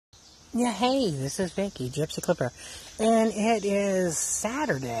Yeah, hey, this is Vicky, Gypsy Clipper, and it is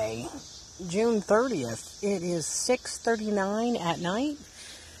Saturday, June 30th. It is 6:39 at night.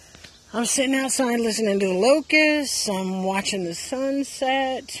 I'm sitting outside listening to the locusts. I'm watching the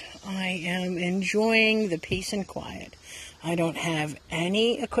sunset. I am enjoying the peace and quiet. I don't have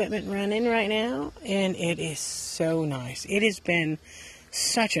any equipment running right now, and it is so nice. It has been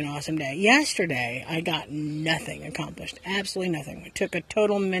such an awesome day. Yesterday, I got nothing accomplished. Absolutely nothing. I took a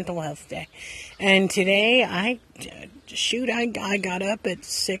total mental health day. And today, I got up at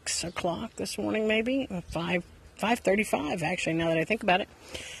 6 o'clock this morning, maybe. 5:35, actually, now that I think about it.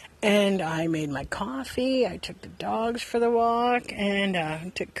 And I made my coffee. I took the dogs for the walk.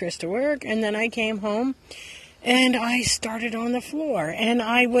 And took Chris to work. And then I came home. And I started on the floor. And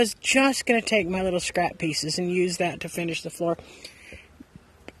I was just going to take my little scrap pieces and use that to finish the floor.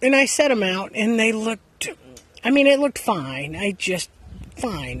 And I set them out, and they looked, it looked fine.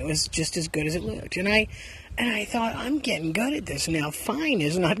 Fine. It was just as good as it looked. And I thought, I'm getting good at this now. Fine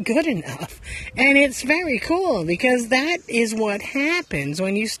is not good enough. And it's very cool, because that is what happens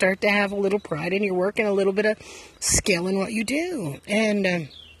when you start to have a little pride in your work and a little bit of skill in what you do. And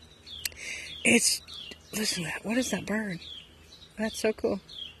listen to that. What is that bird? That's so cool.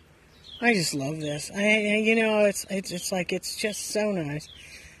 I just love this. It's just so nice.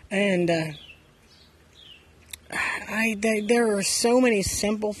 And there are so many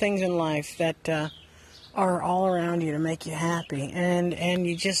simple things in life that are all around you to make you happy, and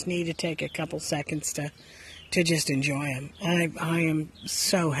you just need to take a couple seconds to just enjoy them. I am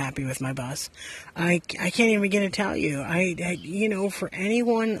so happy with my bus. I can't even begin to tell you. For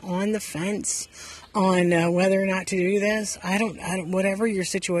anyone on the fence on whether or not to do this, I don't. Whatever your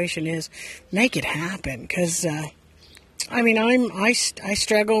situation is, make it happen, because. I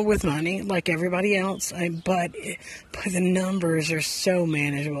struggle with money like everybody else, but the numbers are so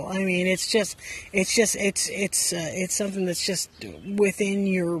manageable. It's something that's just within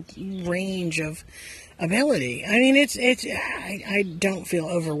your range of ability. I don't feel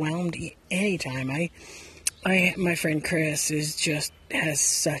overwhelmed anytime. My friend Chris has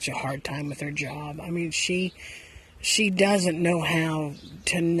such a hard time with her job. She doesn't know how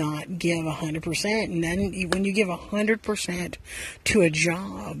to not give 100%. And then when you give 100% to a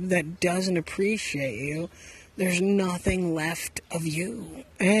job that doesn't appreciate you, there's nothing left of you.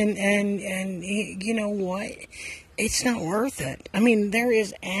 And you know what? It's not worth it. There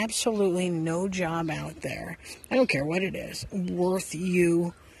is absolutely no job out there, I don't care what it is, worth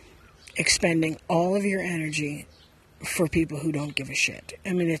you expending all of your energy for people who don't give a shit.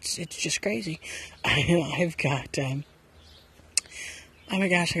 It's just crazy. I've got, oh my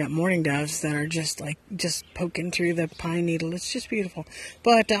gosh, I got mourning doves that are just poking through the pine needle. It's just beautiful.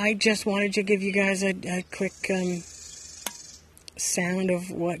 But I just wanted to give you guys a quick sound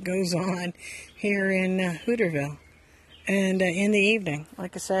of what goes on here in Hooterville. And in the evening,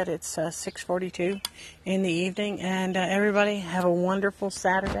 like I said, it's 6:42 in the evening. And everybody have a wonderful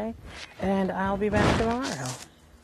Saturday. And I'll be back tomorrow.